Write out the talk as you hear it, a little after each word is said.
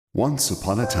Once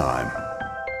upon a time,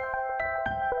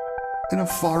 in a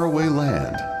faraway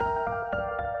land,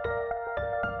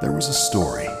 there was a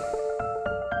story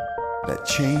that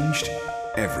changed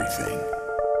everything.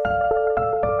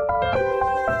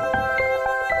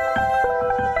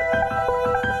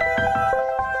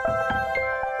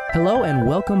 Hello and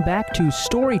welcome back to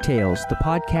Story Tales, the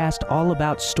podcast all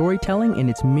about storytelling in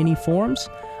its many forms.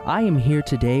 I am here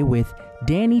today with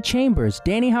Danny Chambers.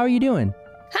 Danny, how are you doing?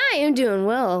 Hi, I'm doing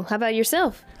well. How about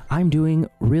yourself? I'm doing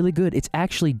really good. It's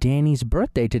actually Danny's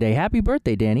birthday today. Happy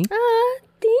birthday, Danny.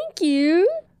 Thank you.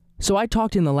 So I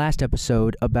talked in the last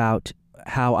episode about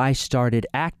how I started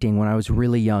acting when I was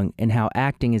really young and how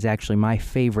acting is actually my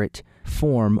favorite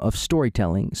form of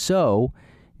storytelling. So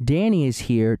Danny is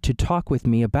here to talk with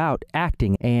me about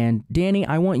acting. And Danny,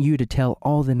 I want you to tell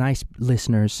all the nice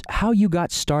listeners how you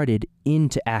got started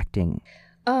into acting.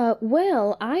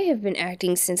 Well, I have been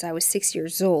acting since I was 6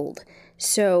 years old.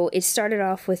 So it started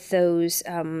off with those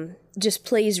just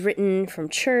plays written from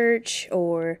church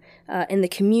or in the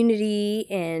community.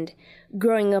 And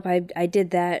growing up, I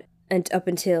did that up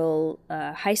until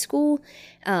high school.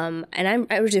 And I'm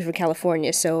originally from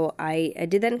California, so I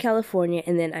did that in California,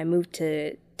 and then I moved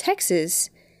to Texas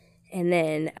and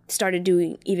then started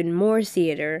doing even more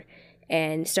theater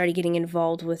and started getting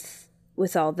involved with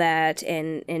all that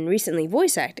and recently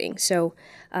voice acting. So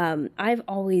I've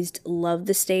always loved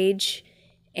the stage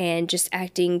and just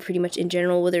acting pretty much in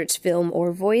general, whether it's film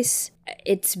or voice.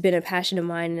 It's been a passion of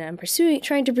mine, and I'm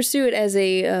trying to pursue it as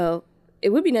a it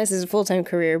would be nice as a full-time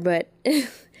career, but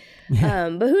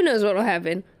but who knows what will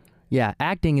happen. Yeah,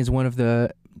 acting is one of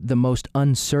the most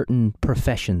uncertain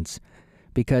professions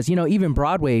because, you know, even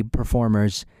Broadway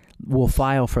performers will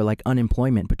file for like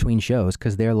unemployment between shows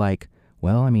because they're like,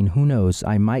 well, I mean, who knows?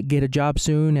 I might get a job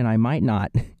soon and I might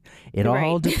not. It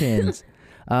all depends.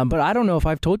 But I don't know if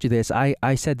I've told you this.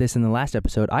 I said this in the last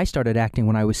episode. I started acting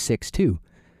when I was 6 too.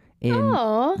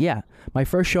 Yeah. My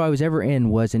first show I was ever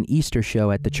in was an Easter show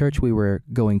at the church we were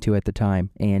going to at the time.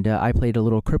 And I played a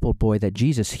little crippled boy that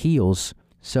Jesus heals.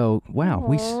 So,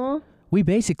 wow, we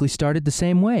basically started the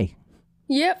same way.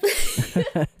 Yep.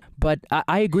 But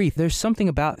I agree. There's something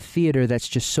about theater that's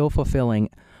just so fulfilling.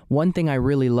 One thing I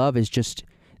really love is just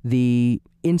the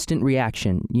instant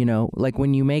reaction, you know, like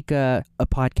when you make a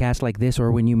podcast like this or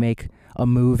when you make a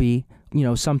movie, you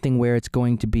know, something where it's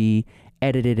going to be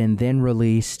edited and then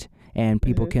released and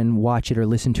people can watch it or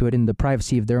listen to it in the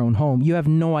privacy of their own home. You have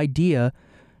no idea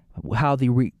how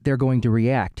they're going to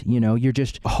react. You know, you're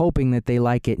just hoping that they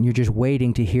like it and you're just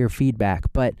waiting to hear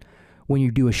feedback. But when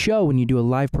you do a show, when you do a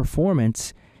live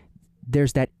performance,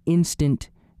 there's that instant,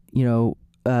 you know,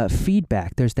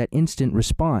 feedback. There's that instant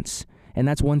response. And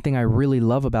that's one thing I really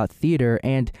love about theater.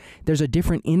 And there's a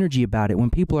different energy about it. When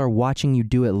people are watching you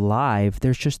do it live,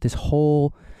 there's just this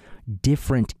whole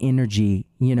different energy,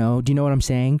 you know? Do you know what I'm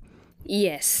saying?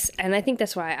 Yes. And I think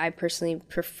that's why I personally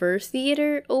prefer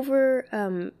theater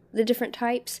over the different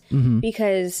types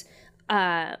because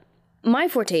my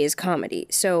forte is comedy.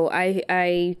 So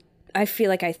I feel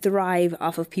like I thrive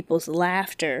off of people's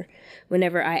laughter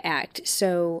whenever I act.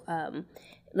 So,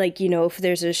 like, you know, if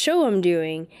there's a show I'm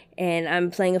doing and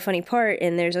I'm playing a funny part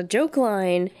and there's a joke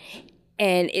line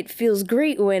and it feels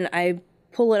great when I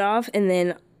pull it off and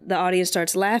then the audience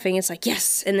starts laughing, it's like,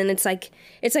 yes. And then it's like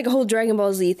a whole Dragon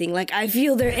Ball Z thing. Like, I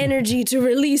feel their energy to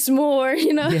release more,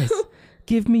 you know? Yes.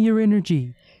 Give me your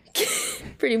energy.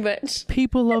 Pretty much.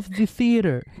 People of the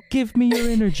theater, give me your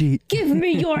energy. Give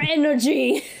me your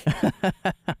energy.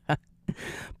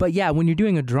 But yeah, when you're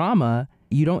doing a drama,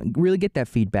 you don't really get that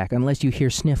feedback unless you hear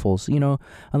sniffles, you know,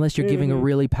 unless you're giving a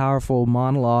really powerful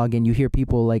monologue and you hear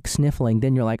people like sniffling,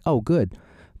 then you're like, oh, good.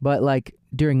 But like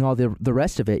during all the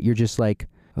rest of it, you're just like,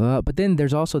 but then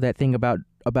there's also that thing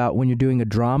about when you're doing a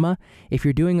drama. If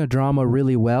you're doing a drama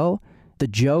really well, the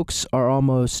jokes are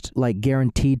almost like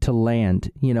guaranteed to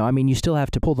land. You know, I mean, you still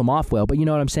have to pull them off well, but you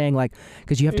know what I'm saying? Like,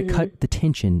 because you have to cut the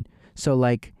tension. So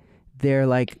like, they're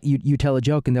like, you tell a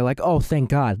joke and they're like, oh, thank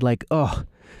God. Like, oh,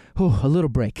 a little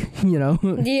break, you know?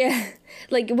 Yeah.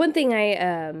 Like one thing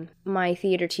my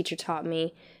theater teacher taught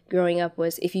me growing up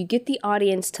was if you get the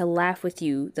audience to laugh with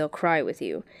you, they'll cry with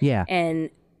you. Yeah. And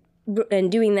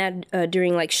doing that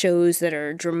during like shows that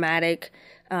are dramatic,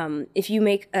 if you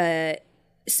make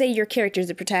say your character is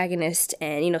the protagonist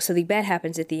and, you know, something bad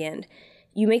happens at the end,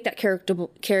 you make that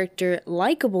character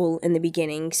likable in the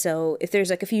beginning. So if there's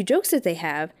like a few jokes that they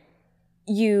have,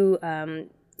 you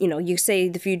know, you say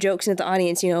the few jokes and the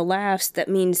audience, you know, laughs, that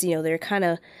means, you know,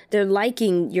 they're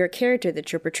liking your character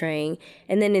that you're portraying.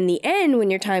 And then in the end, when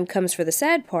your time comes for the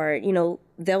sad part, you know,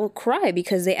 they'll cry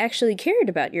because they actually cared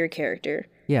about your character.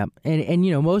 Yeah,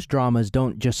 and most dramas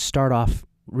don't just start off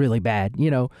really bad.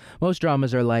 Most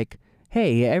dramas are like,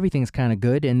 hey, everything's kind of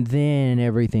good, and then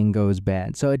everything goes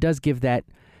bad. So it does give that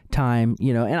time,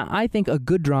 and I think a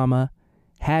good drama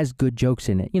has good jokes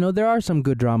in it. There are some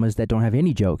good dramas that don't have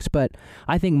any jokes, but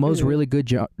I think most really good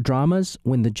dramas,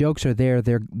 when the jokes are there,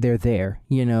 they're there,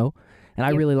 And I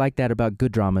really like that about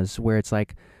good dramas, where it's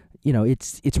like,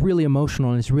 it's really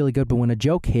emotional and it's really good, but when a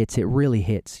joke hits, it really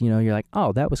hits. You're like,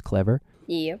 oh, that was clever.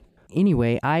 Yep.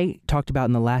 Anyway, I talked about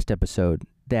in the last episode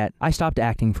that I stopped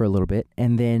acting for a little bit,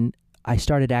 and then I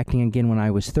started acting again when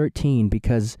I was 13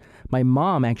 because my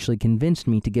mom actually convinced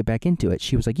me to get back into it.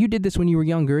 She was like, you did this when you were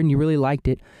younger and you really liked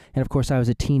it. And of course I was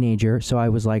a teenager, so I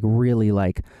was like really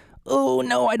like, oh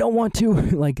no, I don't want to.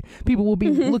 Like, people will be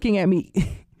looking at me,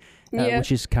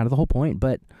 which is kind of the whole point.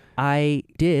 But I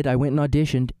did. I went and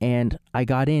auditioned and I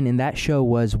got in, and that show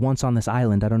was Once on This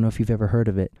Island. I don't know if you've ever heard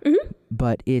of it. Mm-hmm.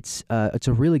 But it's a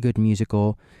really good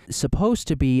musical. It's supposed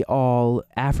to be all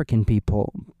African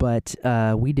people, but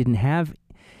we didn't have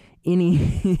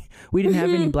any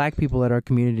black people at our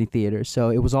community theater, so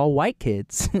it was all white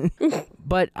kids.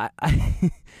 But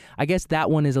I guess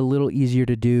that one is a little easier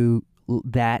to do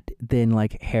that than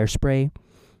like Hairspray.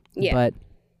 Yeah. But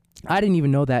I didn't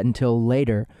even know that until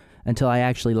later, until I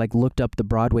actually like looked up the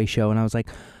Broadway show, and I was like,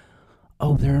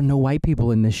 oh, there are no white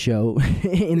people in this show,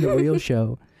 in the real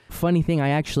show. Funny thing,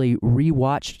 I actually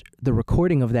rewatched the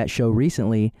recording of that show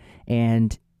recently,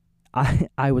 and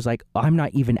I was like, I'm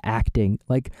not even acting.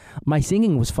 Like, my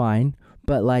singing was fine,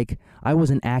 but like I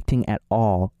wasn't acting at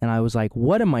all, and I was like,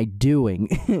 what am I doing?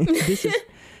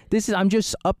 This is I'm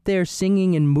just up there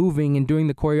singing and moving and doing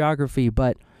the choreography,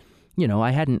 but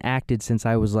I hadn't acted since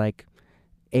I was like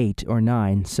 8 or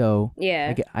 9, so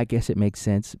yeah, I guess it makes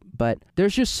sense. But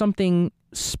there's just something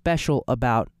special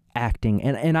about acting,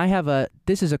 and I have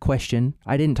this is a question.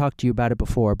 I didn't talk to you about it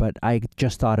before, but I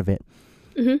just thought of it.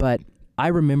 Mm-hmm. But I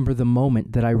remember the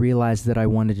moment that I realized that I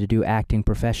wanted to do acting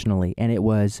professionally, and it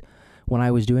was when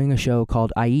I was doing a show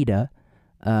called Aida.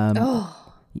 And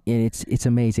it's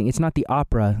amazing. It's not the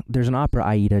opera. There's an opera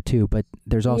Aida too, but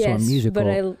there's also a musical.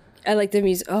 But I like the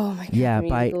music. Oh my god!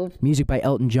 Yeah, music by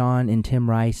Elton John and Tim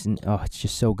Rice, and it's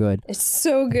just so good. It's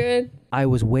so good. I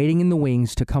was waiting in the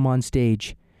wings to come on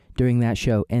stage during that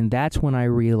show, and that's when I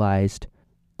realized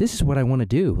this is what I want to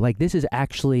do. Like, this is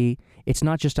actually, it's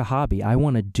not just a hobby. I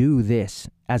want to do this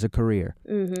as a career.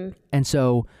 Mm-hmm. And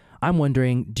so I'm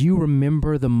wondering, do you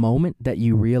remember the moment that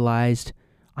you realized,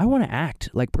 I want to act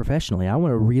like professionally? I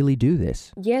want to really do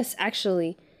this. Yes,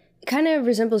 actually. It kind of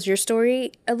resembles your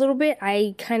story a little bit.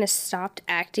 I kind of stopped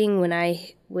acting when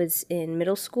I was in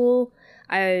middle school.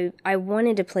 I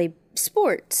wanted to play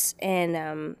sports,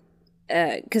 and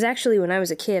because actually when I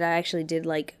was a kid, I actually did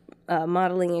like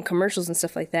modeling and commercials and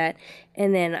stuff like that.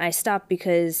 And then I stopped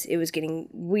because it was getting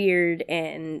weird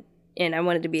and I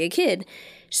wanted to be a kid.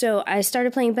 So I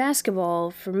started playing basketball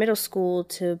from middle school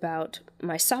to about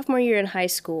my sophomore year in high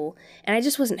school. And I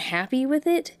just wasn't happy with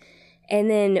it. And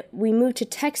then we moved to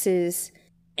Texas,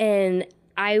 and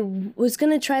I was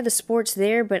going to try the sports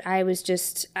there, but I'm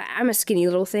a skinny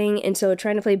little thing. And so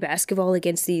trying to play basketball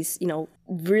against these,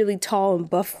 really tall and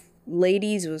buff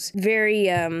ladies was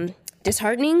very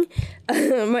disheartening.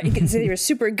 Because they were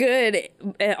super good,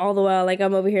 all the while like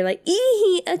I'm over here like,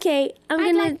 okay,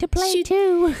 I'd like to play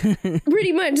too.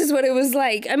 Pretty much is what it was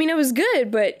like. I mean, it was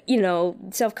good, but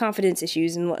self-confidence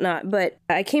issues and whatnot. But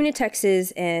I came to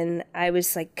Texas, and I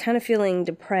was like kind of feeling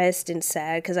depressed and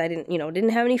sad because I didn't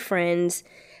have any friends.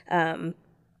 I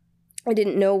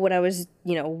didn't know what I was,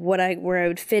 where I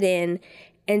would fit in,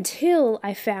 until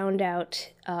I found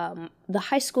out the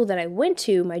high school that I went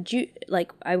to,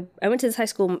 I went to this high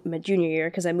school my junior year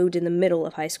because I moved in the middle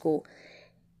of high school,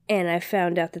 and I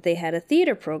found out that they had a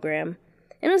theater program,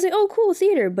 and I was like, oh, cool,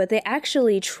 theater, but they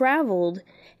actually traveled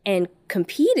and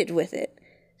competed with it.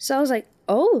 So I was like,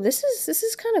 oh, this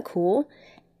is kind of cool,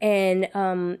 and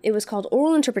it was called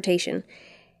oral interpretation.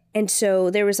 And so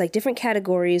there was like different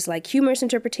categories like humorous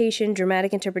interpretation,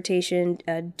 dramatic interpretation,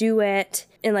 duet,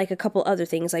 and like a couple other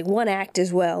things, like one act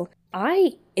as well.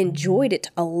 I enjoyed it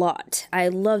a lot. I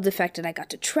loved the fact that I got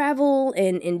to travel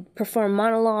and perform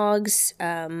monologues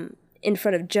in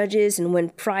front of judges and win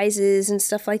prizes and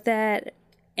stuff like that.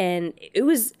 And it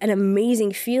was an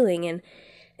amazing feeling. And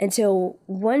until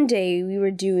one day we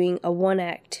were doing a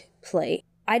one-act play.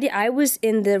 I was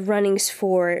in the runnings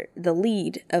for the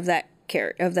lead of that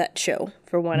show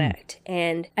for one act,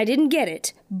 and I didn't get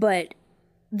it, but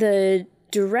the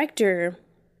director,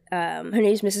 her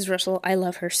name's Mrs. Russell. I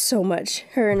love her so much.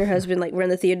 Her and her husband run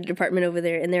the theater department over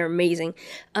there, and they're amazing.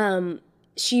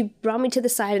 She brought me to the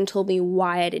side and told me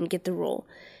why I didn't get the role,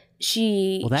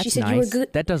 Well, that's she said nice. you were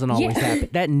good. That doesn't always happen.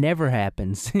 That never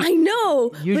happens. I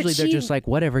know. Usually but they're just like,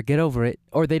 whatever, get over it.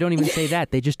 Or they don't even say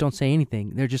that. They just don't say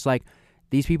anything. They're just like,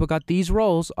 these people got these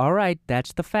roles. All right,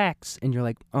 that's the facts. And you're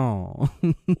like, oh.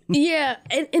 Yeah,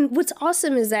 and what's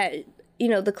awesome is that,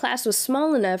 the class was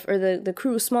small enough, or the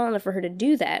crew was small enough for her to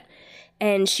do that.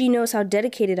 And she knows how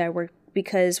dedicated I work,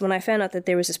 because when I found out that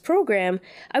there was this program,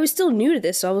 I was still new to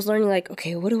this. So I was learning like,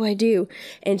 okay, what do I do?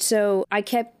 And so I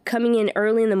kept coming in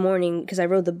early in the morning because I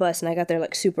rode the bus and I got there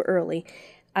like super early.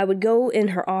 I would go in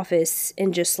her office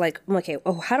and just like, okay,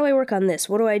 how do I work on this?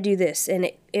 What do I do this?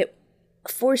 And it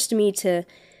forced me to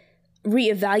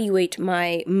reevaluate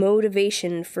my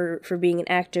motivation for being an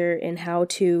actor and how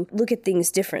to look at things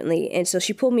differently. And so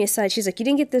she pulled me aside. She's like, you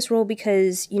didn't get this role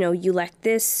because, you lacked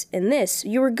this and this.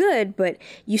 You were good, but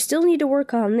you still need to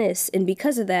work on this. And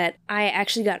because of that, I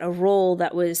actually got a role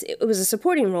that was a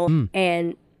supporting role.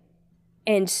 And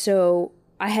so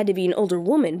I had to be an older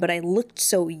woman, but I looked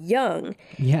so young.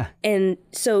 Yeah. And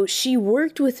so she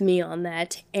worked with me on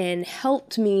that and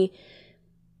helped me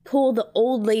pull the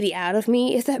old lady out of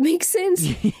me, if that makes sense.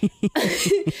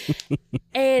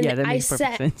 And yeah, that makes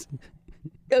perfect sense.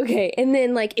 Okay, and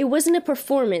then it wasn't a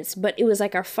performance, but it was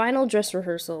like our final dress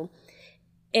rehearsal,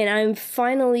 and I'm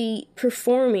finally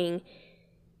performing,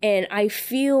 and I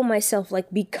feel myself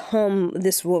become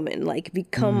this woman,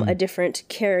 become a different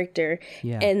character.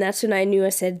 Yeah. And that's when I knew, I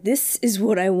said, this is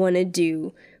what I want to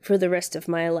do for the rest of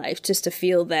my life, just to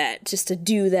feel that, just to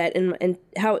do that. And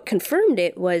how it confirmed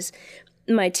it was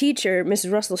my teacher,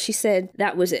 Mrs. Russell. She said,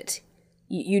 that was it.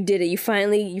 You did it. You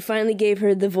finally gave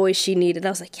her the voice she needed. I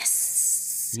was like,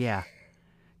 yes. Yeah.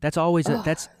 That's always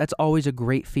that's always a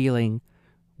great feeling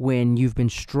when you've been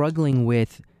struggling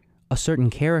with a certain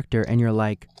character and you're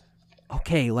like,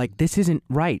 okay, this isn't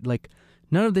right.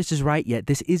 None of this is right yet.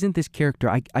 This isn't this character.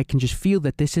 I can just feel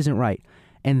that this isn't right.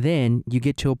 And then you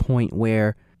get to a point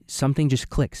where something just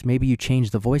clicks. Maybe you change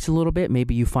the voice a little bit.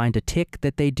 Maybe you find a tick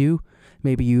that they do.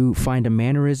 Maybe you find a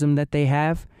mannerism that they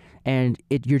have. And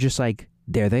you're just like,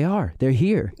 there they are. They're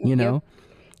here, know?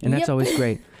 And that's always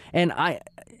great. And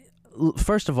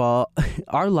first of all,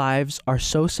 our lives are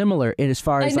so similar as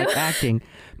far as acting,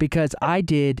 because I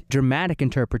did dramatic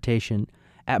interpretation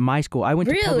at my school. I went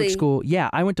to public school. Yeah,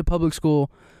 I went to public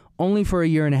school only for a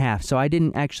year and a half, so I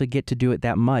didn't actually get to do it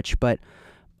that much. But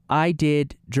I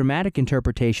did dramatic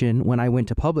interpretation when I went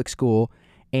to public school,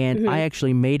 and I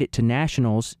actually made it to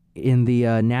nationals in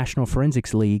the National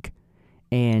Forensics League.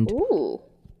 And ooh.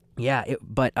 Yeah,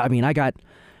 but I mean, I got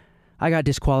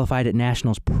disqualified at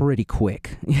nationals pretty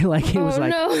quick. It was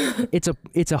no.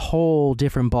 it's a whole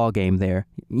different ball game there,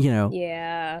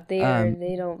 Yeah, they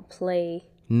don't play.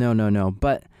 No.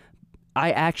 But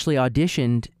I actually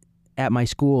auditioned at my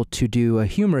school to do a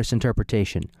humorous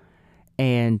interpretation.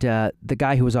 And the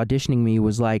guy who was auditioning me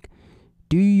was like,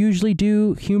 do you usually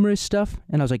do humorous stuff?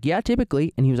 And I was like, yeah,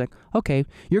 typically. And he was like, okay,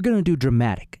 you're going to do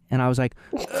dramatic. And I was like,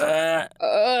 but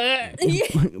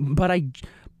I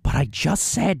just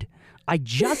said.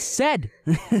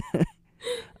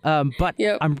 But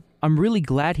yep. I'm really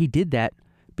glad he did that,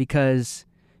 because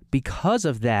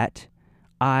of that,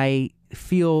 I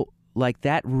feel like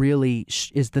that really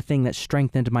is the thing that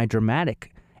strengthened my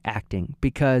dramatic acting,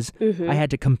 because I had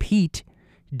to compete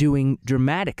doing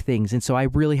dramatic things, and so I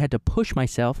really had to push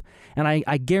myself, and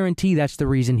I guarantee that's the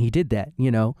reason he did that,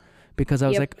 because I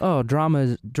was like, oh, drama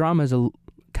is a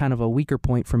kind of a weaker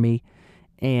point for me.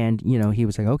 And he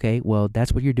was like, okay, well,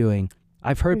 that's what you're doing.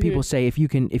 I've heard people say if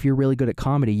you're really good at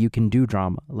comedy, you can do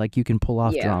drama, you can pull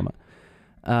off drama.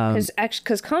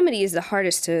 Because comedy is the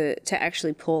hardest to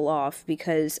actually pull off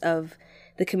because of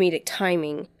the comedic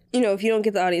timing. If you don't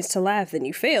get the audience to laugh, then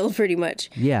you fail pretty much.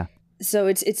 Yeah. So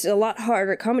it's a lot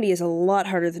harder. Comedy is a lot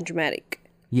harder than dramatic.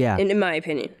 Yeah. In my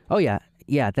opinion. Oh yeah,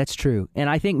 that's true. And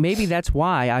I think maybe that's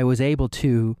why I was able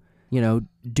to,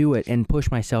 do it and push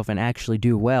myself and actually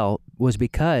do well, was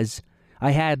because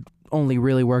I had only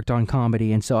really worked on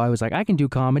comedy, and so I was like, I can do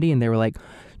comedy, and they were like,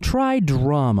 try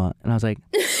drama, and I was like,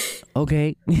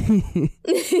 okay.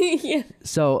 Yeah.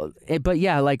 So, but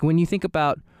yeah, when you think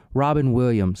about Robin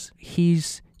Williams,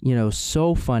 he's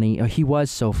so funny. He was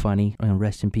so funny.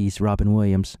 Rest in peace, Robin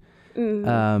Williams.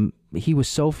 He was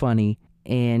so funny,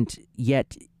 and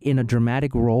yet in a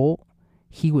dramatic role,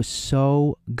 he was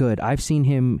so good. I've seen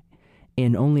him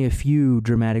in only a few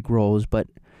dramatic roles, but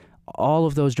all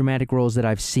of those dramatic roles that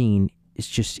I've seen,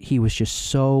 he was just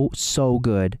so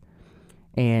good.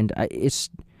 And it's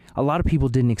a lot of people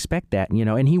didn't expect that,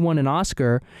 and he won an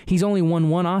Oscar. He's only won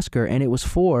one Oscar, and it was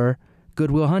for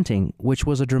Good Will Hunting, which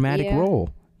was a dramatic role,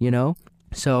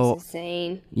 So that's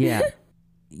insane. Yeah.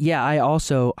 Yeah, I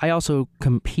also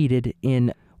competed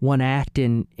in one act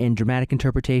in dramatic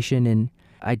interpretation, and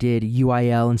I did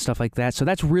UIL and stuff like that. So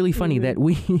that's really funny that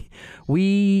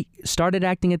we started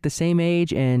acting at the same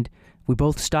age, and we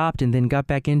both stopped and then got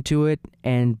back into it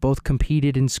and both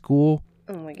competed in school.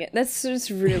 Oh my God, that's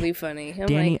just really funny. I'm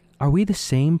Danny, like, are we the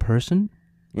same person?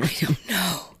 I don't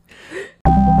know.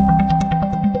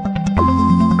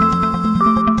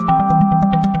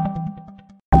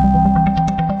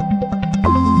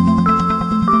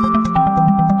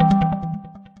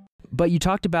 But you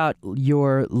talked about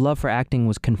your love for acting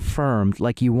was confirmed,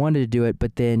 like you wanted to do it,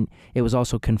 but then it was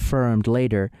also confirmed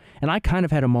later. And I kind of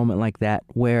had a moment like that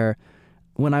where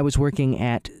when I was working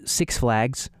at Six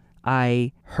Flags,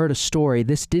 I heard a story.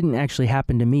 This didn't actually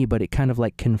happen to me, but it kind of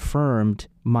like confirmed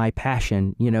my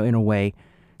passion, you know, in a way.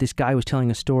 This guy was telling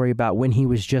a story about when he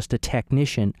was just a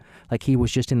technician, like he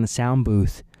was just in the sound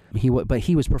booth. But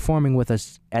he was performing with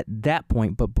us at that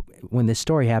point, but when this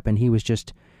story happened, he was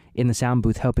just in the sound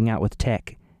booth helping out with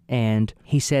tech. And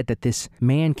he said that this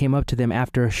man came up to them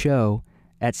after a show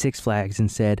at Six Flags and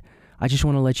said, I just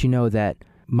want to let you know that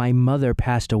my mother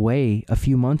passed away a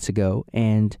few months ago,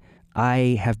 and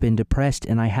I have been depressed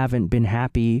and I haven't been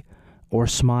happy or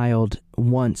smiled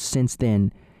once since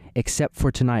then, except for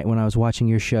tonight when I was watching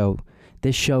your show.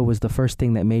 This show was the first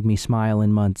thing that made me smile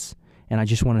in months, and I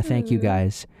just want to thank you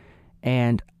guys.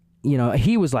 And you know,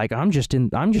 he was like, I'm just in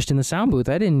the sound booth.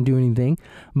 I didn't do anything.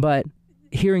 But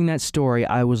hearing that story,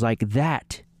 I was like,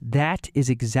 that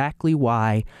is exactly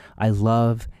why I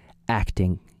love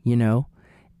acting, you know?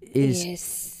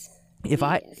 If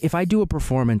I do a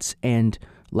performance and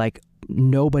like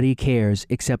nobody cares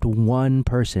except one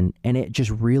person, and it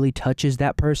just really touches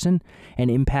that person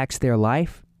and impacts their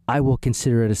life, I will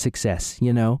consider it a success,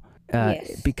 you know?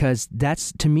 Because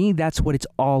to me, that's what it's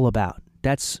all about.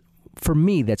 For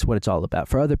me, that's what it's all about.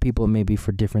 For other people, it may be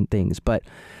for different things. But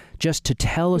just to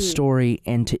tell a story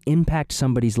and to impact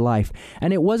somebody's life.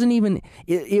 And it wasn't even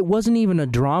a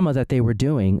drama that they were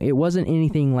doing. It wasn't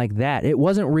anything like that. It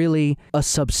wasn't really a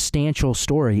substantial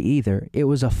story either. It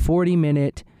was a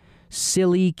 40-minute,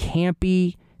 silly,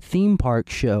 campy theme park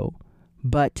show.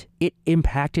 But it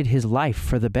impacted his life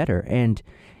for the better. And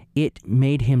it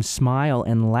made him smile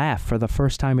and laugh for the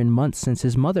first time in months since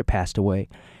his mother passed away.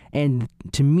 And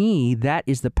to me, that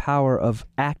is the power of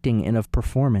acting and of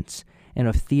performance and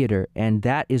of theater. And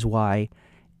that is why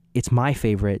it's my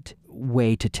favorite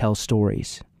way to tell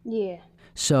stories. Yeah.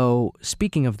 So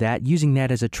speaking of that, using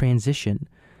that as a transition.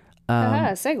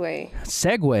 Segue.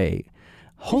 Segue.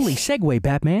 Holy segue,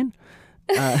 Batman.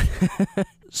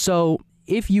 So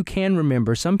if you can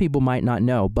remember, some people might not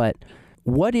know, but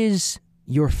what is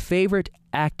your favorite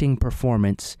acting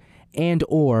performance, and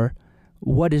or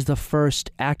what is the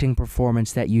first acting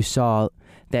performance that you saw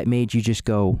that made you just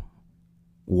go,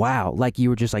 wow, like you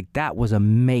were just like, that was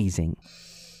amazing?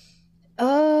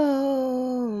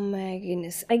 Oh my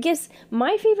goodness. I guess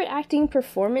my favorite acting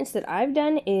performance that I've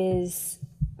done is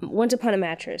Once Upon a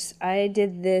Mattress. I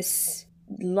did this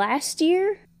last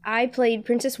year. I played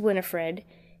Princess Winifred,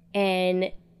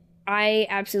 and I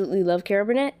absolutely love Cara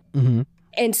Burnett. Mm-hmm.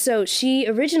 And so she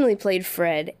originally played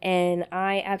Fred, and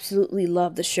I absolutely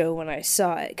loved the show when I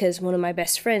saw it, because one of my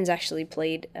best friends actually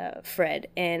played Fred.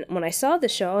 And when I saw the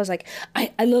show, I was like,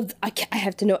 I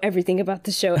have to know everything about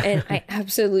the show, and I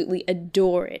absolutely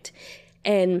adore it.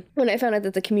 And when I found out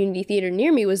that the community theater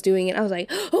near me was doing it, I was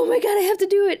like, oh my God, I have to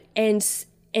do it. And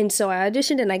so I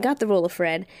auditioned, and I got the role of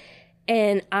Fred.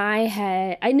 And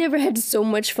I never had so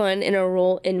much fun in a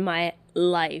role in my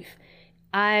life.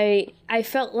 I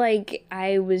felt like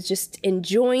I was just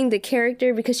enjoying the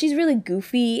character because she's really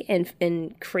goofy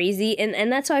and crazy, and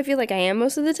that's how I feel like I am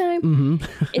most of the time.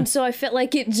 Mm-hmm. And so I felt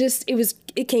like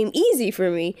it came easy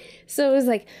for me. So it was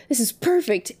like, this is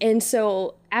perfect. And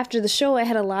so after the show, I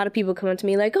had a lot of people come up to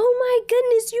me like, oh my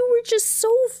goodness, you were just so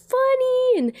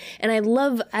funny. And I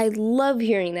love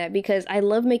hearing that, because I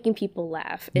love making people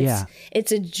laugh.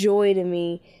 It's a joy to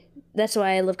me. That's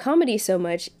why I love comedy so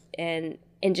much. And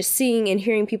just seeing and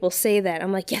hearing people say that,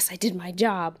 I'm like, yes, I did my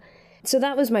job. So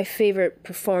that was my favorite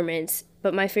performance.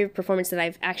 But my favorite performance that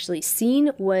I've actually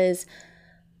seen was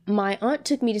my aunt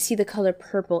took me to see The Color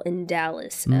Purple in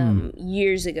Dallas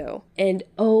years ago. And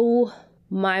oh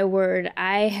my word,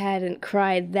 I hadn't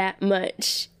cried that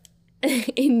much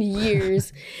in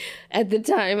years. At the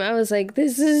time, I was like,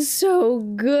 this is so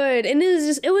good. And it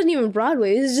wasn't even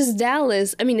Broadway. It was just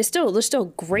Dallas. I mean, they're still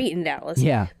great in Dallas.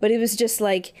 Yeah. But it was just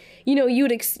like, you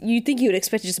think you would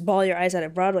expect to just bawl your eyes out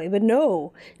at Broadway, but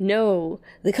no.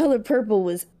 The Color Purple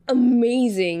was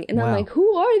amazing. And wow. I'm like,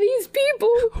 who are these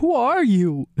people? Who are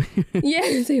you?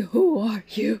 Yeah, say, who are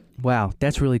you? Wow,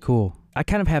 that's really cool. I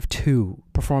kind of have two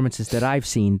performances that I've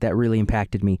seen that really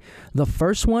impacted me. The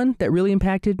first one that really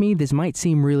impacted me, this might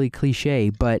seem really cliche,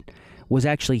 but was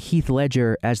actually Heath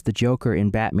Ledger as the Joker in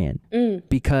Batman.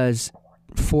 Because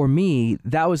for me,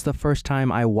 that was the first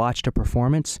time I watched a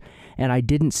performance and I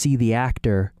didn't see the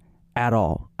actor at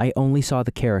all. I only saw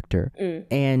the character.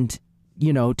 And,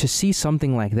 you know, to see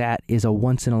something like that is a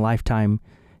once-in-a-lifetime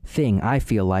thing, I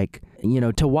feel like. You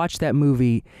know, to watch that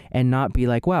movie and not be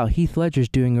like, wow, Heath Ledger's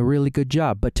doing a really good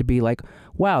job, but to be like,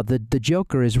 wow, the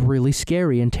Joker is really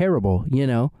scary and terrible, you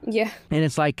know? Yeah. And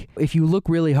it's like, if you look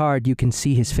really hard, you can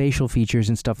see his facial features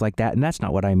and stuff like that, and that's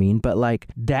not what I mean, but like,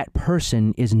 that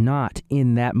person is not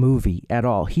in that movie at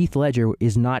all. Heath Ledger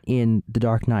is not in The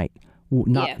Dark Knight.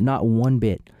 Not one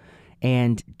bit.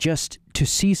 And just to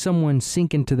see someone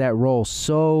sink into that role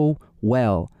so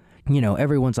well, you know,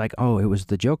 everyone's like, oh, it was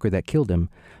the Joker that killed him.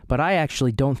 But I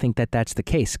actually don't think that that's the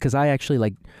case, because I actually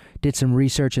like did some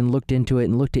research and looked into it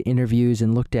and looked at interviews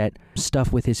and looked at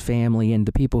stuff with his family and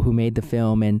the people who made the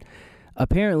film. And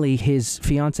apparently his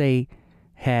fiance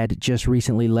had just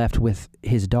recently left with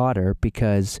his daughter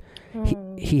because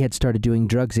he had started doing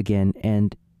drugs again.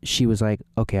 And she was like,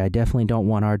 okay, I definitely don't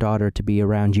want our daughter to be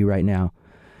around you right now.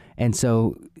 And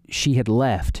so she had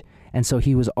left. And so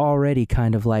he was already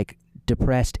kind of like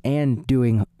depressed and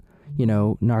doing, you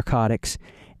know, narcotics.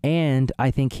 And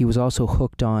I think he was also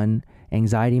hooked on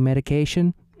anxiety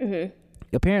medication.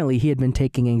 Apparently he had been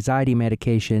taking anxiety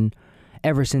medication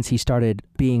ever since he started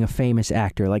being a famous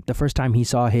actor. Like the first time he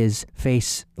saw his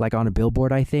face like on a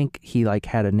billboard, I think he like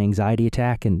had an anxiety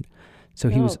attack. And so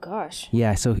he was, gosh.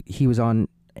 Yeah, so he was on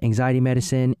anxiety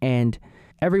medicine, and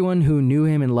everyone who knew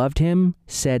him and loved him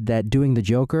said that doing the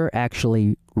Joker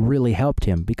actually really helped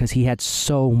him because he had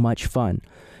so much fun.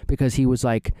 Because he was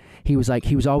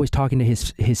always talking to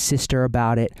his sister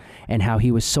about it and how he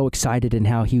was so excited and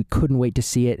how he couldn't wait to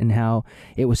see it and how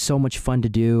it was so much fun to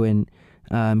do. And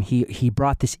he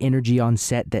brought this energy on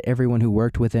set that everyone who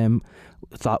worked with him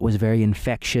thought was very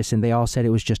infectious, and they all said it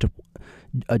was just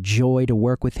a joy to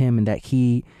work with him and that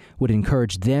he would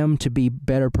encourage them to be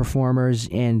better performers.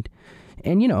 And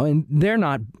you know, and they're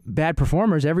not bad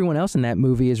performers. Everyone else in that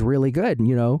movie is really good,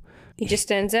 you know. He just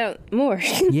stands out more.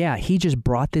 Yeah, he just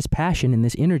brought this passion and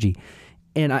this energy.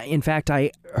 And in fact, I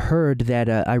heard that,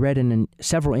 I read in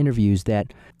several interviews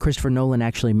that Christopher Nolan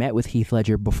actually met with Heath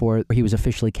Ledger before he was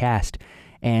officially cast.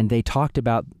 And they talked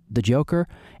about the Joker,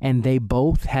 and they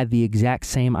both had the exact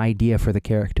same idea for the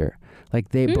character.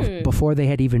 Like, before they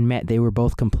had even met, they were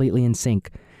both completely in sync.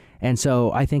 And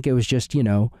so I think it was just, you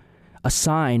know, a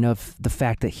sign of the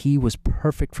fact that he was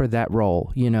perfect for that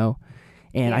role, you know?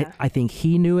 And yeah. I think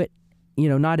he knew it, you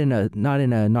know, not in a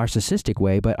narcissistic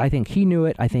way, but I think he knew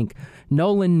it. I think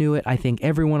Nolan knew it. I think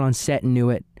everyone on set knew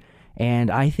it.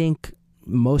 And I think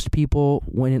most people,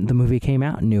 when the movie came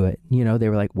out, knew it. You know, they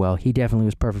were like, well, he definitely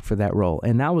was perfect for that role.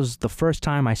 And that was the first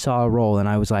time I saw a role and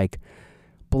I was like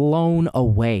blown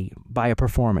away by a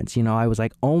performance. You know, I was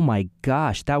like, oh my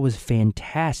gosh, that was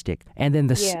fantastic. And then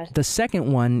the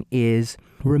second one is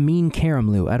Ramin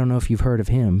Karimloo. I don't know if you've heard of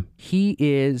him. He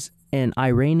is an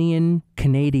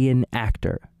Iranian-Canadian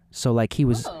actor. So like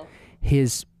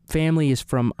his family is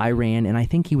from Iran, and I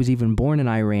think he was even born in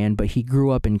Iran, but he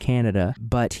grew up in Canada.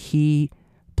 But he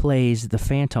plays the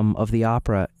Phantom of the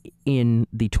Opera in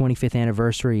the 25th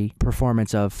anniversary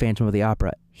performance of Phantom of the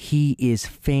Opera. He is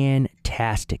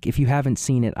fantastic. If you haven't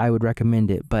seen it, I would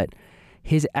recommend it. But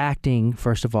his acting,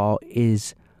 first of all,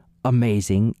 is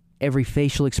amazing. Every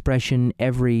facial expression,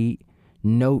 every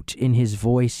note in his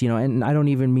voice, you know, and I don't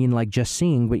even mean like just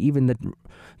singing, but even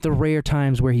the rare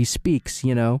times where he speaks,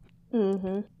 you know,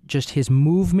 just his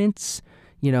movements,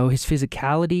 you know, his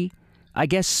physicality. I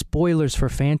guess spoilers for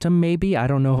Phantom, maybe. I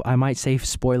don't know. I might say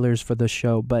spoilers for the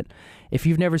show, but if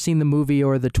you've never seen the movie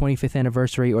or the 25th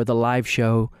anniversary or the live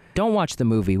show, don't watch the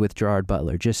movie with Gerard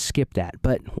Butler. Just skip that.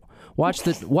 But watch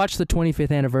the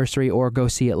 25th anniversary or go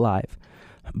see it live.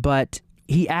 But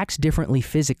he acts differently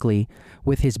physically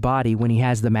with his body when he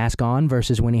has the mask on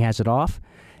versus when he has it off.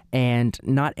 And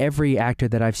not every actor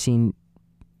that I've seen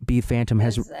be Phantom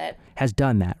has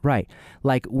done that. Right.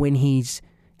 Like when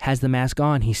has the mask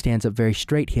on, he stands up very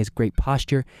straight. He has great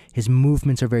posture. His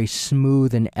movements are very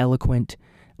smooth and eloquent.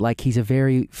 Like he's a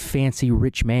very fancy,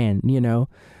 rich man, you know,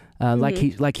 like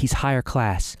he's higher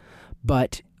class.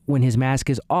 But when his mask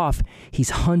is off, he's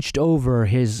hunched over.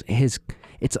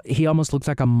 He almost looks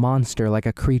like a monster, like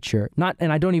a creature.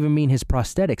 And I don't even mean his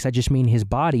prosthetics. I just mean his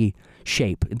body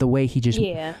shape, the way he just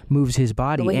moves his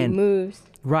body. The way he moves.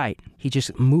 Right. He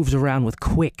just moves around with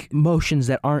quick motions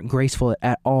that aren't graceful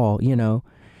at all, you know.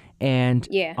 And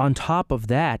on top of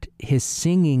that, his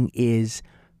singing is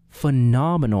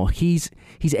phenomenal. He's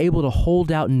able to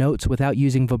hold out notes without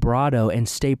using vibrato and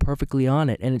stay perfectly on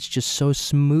it, and it's just so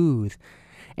smooth.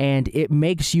 And it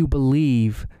makes you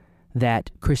believe that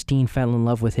Christine fell in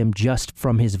love with him just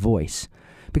from his voice.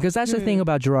 Because that's the thing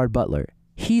about Gerard Butler.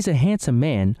 He's a handsome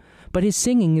man, but his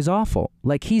singing is awful.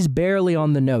 Like, he's barely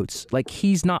on the notes. Like,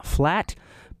 he's not flat,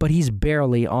 but he's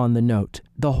barely on the note.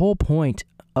 The whole point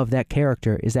of that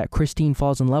character is that Christine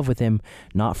falls in love with him,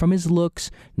 not from his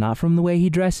looks, not from the way he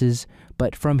dresses,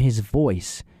 but from his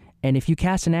voice. And if you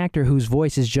cast an actor whose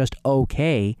voice is just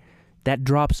okay, that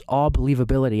drops all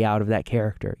believability out of that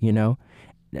character, you know?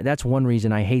 That's one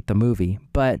reason I hate the movie.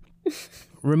 But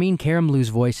Ramin Karimlou's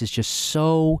voice is just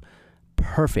so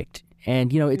perfect.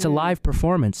 And, you know, it's a live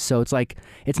performance, so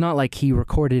it's not like he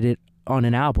recorded it on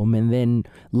an album and then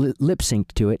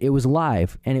lip-synced to it. It was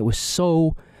live, and it was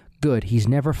so good. He's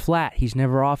never flat. He's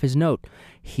never off his note.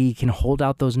 He can hold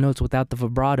out those notes without the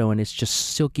vibrato, and it's just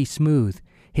silky smooth.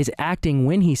 His acting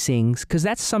when he sings, because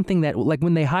that's something that, like,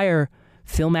 when they hire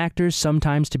film actors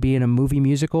sometimes to be in a movie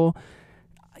musical,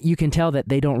 you can tell that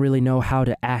they don't really know how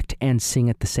to act and sing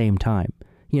at the same time,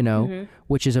 you know,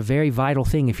 which is a very vital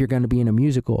thing if you're going to be in a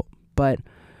musical. But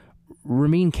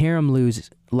Ramin Karimlou's,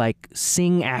 like,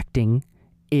 sing acting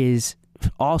is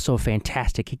also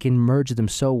fantastic. He can merge them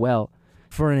so well.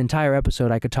 For an entire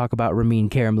episode, I could talk about Ramin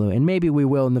Karimlou, and maybe we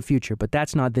will in the future, but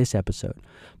that's not this episode.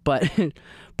 But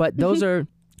those are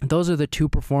the two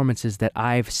performances that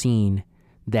I've seen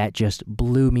that just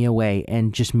blew me away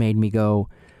and just made me go,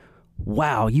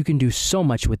 wow, you can do so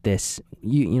much with this.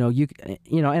 You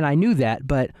know, and I knew that,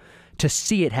 but to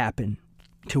see it happen,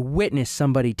 to witness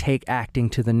somebody take acting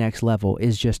to the next level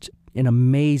is just an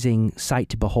amazing sight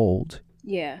to behold.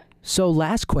 Yeah. So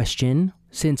last question,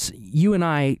 since you and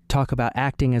I talk about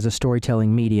acting as a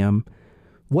storytelling medium,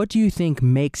 what do you think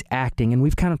makes acting, and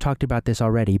we've kind of talked about this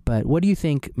already, but what do you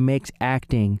think makes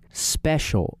acting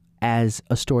special as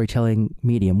a storytelling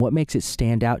medium? What makes it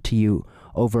stand out to you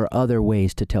over other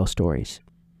ways to tell stories?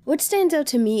 What stands out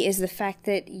to me is the fact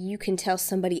that you can tell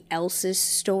somebody else's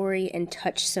story and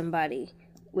touch somebody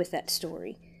with that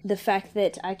story. The fact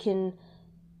that I can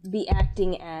be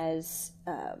acting as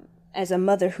a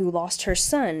mother who lost her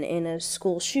son in a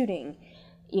school shooting,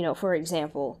 you know, for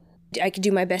example. I could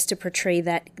do my best to portray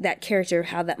that character,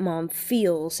 how that mom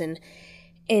feels, and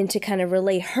to kind of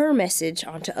relay her message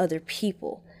onto other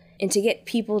people. And to get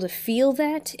people to feel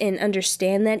that and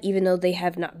understand that, even though they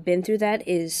have not been through that,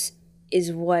 is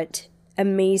what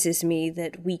amazes me,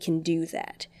 that we can do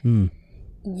that.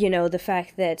 You know, the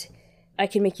fact that I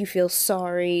can make you feel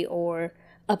sorry or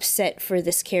upset for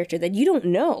this character that you don't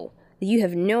know. You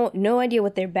have no idea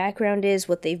what their background is,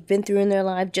 what they've been through in their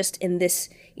life, just in this,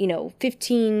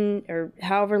 15 or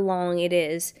however long it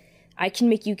is. I can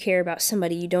make you care about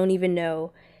somebody you don't even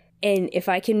know. And if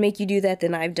I can make you do that,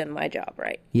 then I've done my job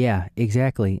right. Yeah,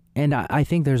 exactly. And I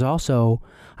think there's also,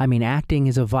 acting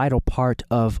is a vital part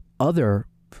of other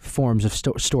forms of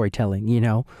storytelling, you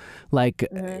know? Like,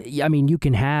 you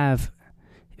can have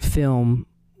film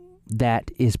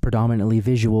that is predominantly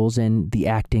visuals and the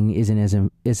acting isn't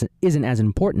as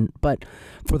important, but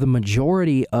for the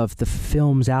majority of the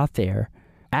films out there,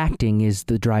 acting is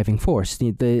the driving force.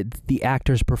 The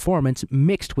actor's performance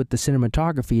mixed with the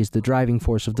cinematography is the driving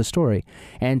force of the story.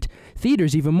 And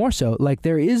theaters even more so. Like,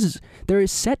 there is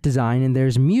set design and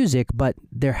there's music, but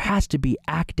there has to be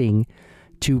acting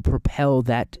to propel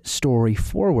that story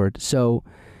forward. So,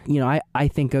 I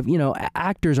think of,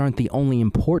 actors aren't the only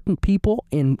important people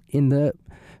in the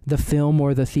film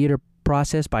or the theater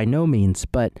process, by no means,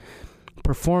 but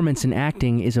performance and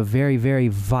acting is a very, very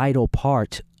vital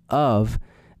part of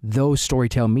those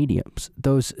storytelling mediums,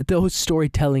 those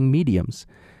storytelling mediums,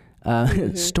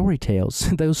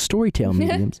 storytales, those storytell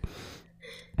mediums.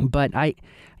 But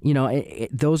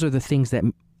those are the things that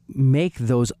make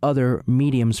those other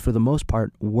mediums, for the most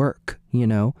part, work,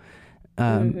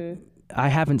 I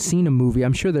haven't seen a movie,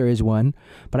 I'm sure there is one,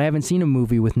 but I haven't seen a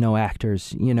movie with no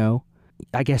actors,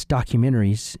 I guess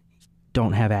documentaries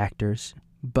don't have actors,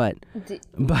 but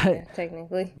yeah,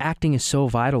 technically acting is so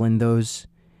vital in those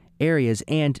areas.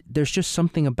 And there's just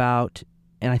something about,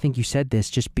 and I think you said this,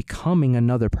 just becoming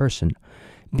another person,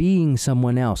 being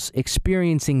someone else,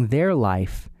 experiencing their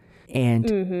life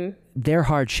and their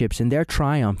hardships and their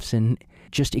triumphs, and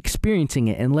just experiencing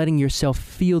it and letting yourself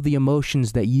feel the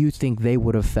emotions that you think they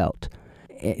would have felt.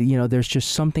 There's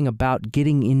just something about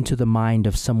getting into the mind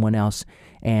of someone else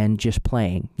and just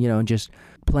playing, and just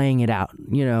playing it out,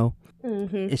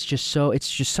 It's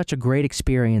just such a great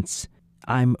experience.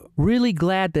 I'm really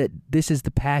glad that this is the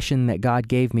passion that God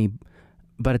gave me,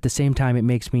 but at the same time, it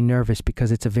makes me nervous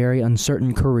because it's a very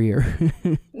uncertain career.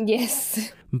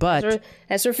 Yes. But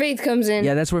that's where faith comes in.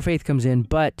 yeah, that's where faith comes in.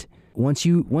 But once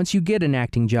you get an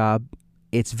acting job,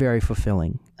 it's very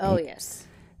fulfilling. Oh, yes.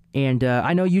 And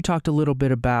I know you talked a little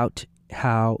bit about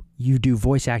how you do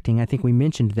voice acting. I think we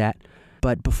mentioned that.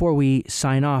 But before we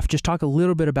sign off, just talk a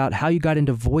little bit about how you got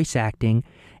into voice acting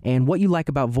and what you like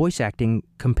about voice acting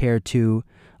compared to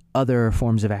other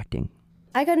forms of acting.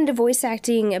 I got into voice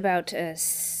acting about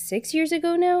 6 years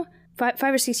ago now. 5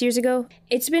 or 6 years ago.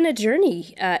 It's been a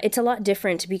journey. It's a lot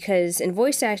different because in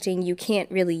voice acting, you can't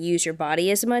really use your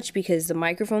body as much because the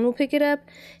microphone will pick it up.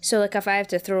 So like if I have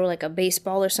to throw like a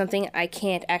baseball or something, I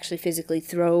can't actually physically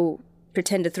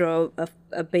pretend to throw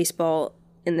a baseball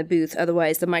in the booth.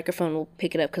 Otherwise, the microphone will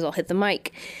pick it up because I'll hit the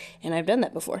mic. And I've done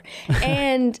that before.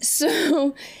 And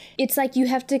so it's like you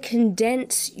have to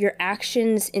condense your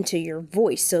actions into your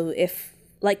voice. So if,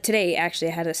 like today,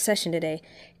 actually, I had a session today,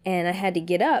 and I had to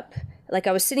get up. Like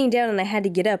I was sitting down and I had to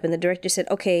get up, and the director said,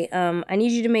 okay, I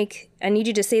need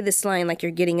you to say this line like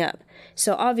you're getting up.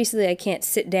 So obviously I can't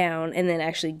sit down and then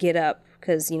actually get up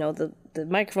because, the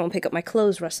microphone will pick up my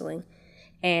clothes rustling.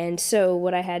 And so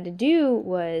what I had to do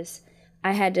was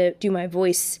I had to do my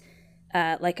voice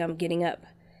like I'm getting up.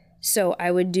 So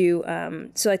I would do,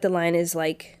 so like the line is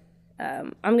like,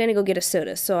 I'm going to go get a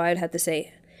soda. So I would have to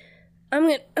say, I'm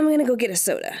gonna go get a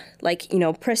soda, like,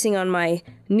 pressing on my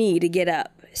knee to get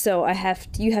up. So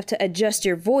you have to adjust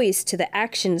your voice to the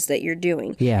actions that you're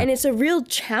doing. Yeah. And it's a real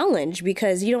challenge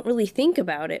because you don't really think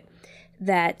about it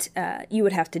that you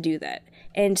would have to do that.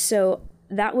 And so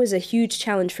that was a huge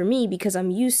challenge for me because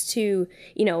I'm used to,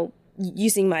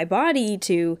 using my body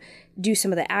to do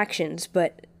some of the actions,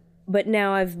 but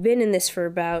now I've been in this for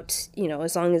about,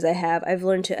 as long as I have, I've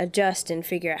learned to adjust and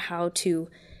figure out how to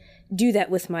do that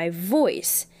with my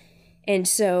voice. And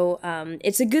so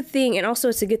it's a good thing, and also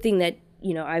it's a good thing that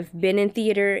I've been in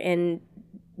theater and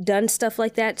done stuff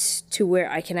like that to where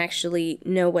I can actually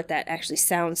know what that actually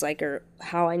sounds like or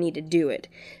how I need to do it.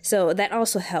 So that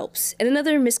also helps. And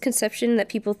another misconception that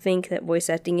people think that voice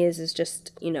acting is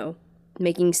just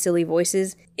making silly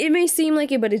voices. It may seem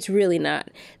like it, but it's really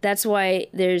not. That's why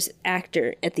there's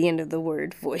actor at the end of the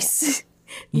word voice.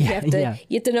 You have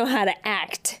to know how to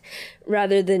act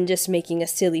rather than just making a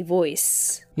silly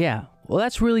voice. Yeah. Well,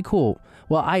 that's really cool.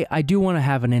 Well, I do want to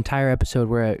have an entire episode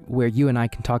where you and I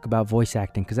can talk about voice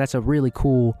acting because that's a really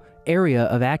cool area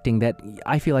of acting that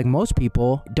I feel like most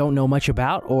people don't know much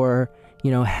about or,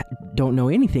 don't know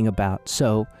anything about.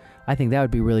 So I think that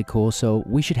would be really cool. So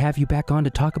we should have you back on to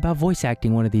talk about voice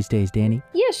acting one of these days, Danny.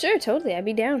 Yeah, sure. Totally. I'd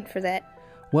be down for that.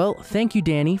 Well, thank you,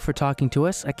 Danny, for talking to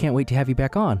us. I can't wait to have you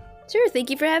back on. Sure, thank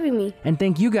you for having me. And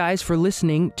thank you guys for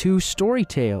listening to Story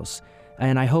Tales.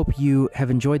 And I hope you have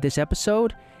enjoyed this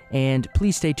episode. And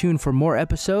please stay tuned for more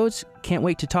episodes. Can't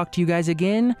wait to talk to you guys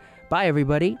again. Bye,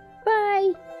 everybody.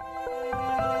 Bye.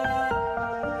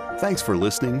 Thanks for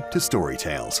listening to Story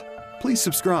Tales. Please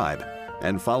subscribe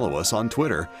and follow us on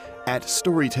Twitter at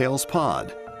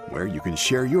StoryTalesPod, where you can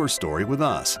share your story with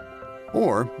us.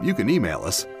 Or you can email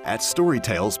us at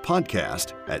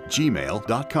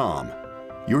storytalespodcast@gmail.com.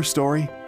 Your story,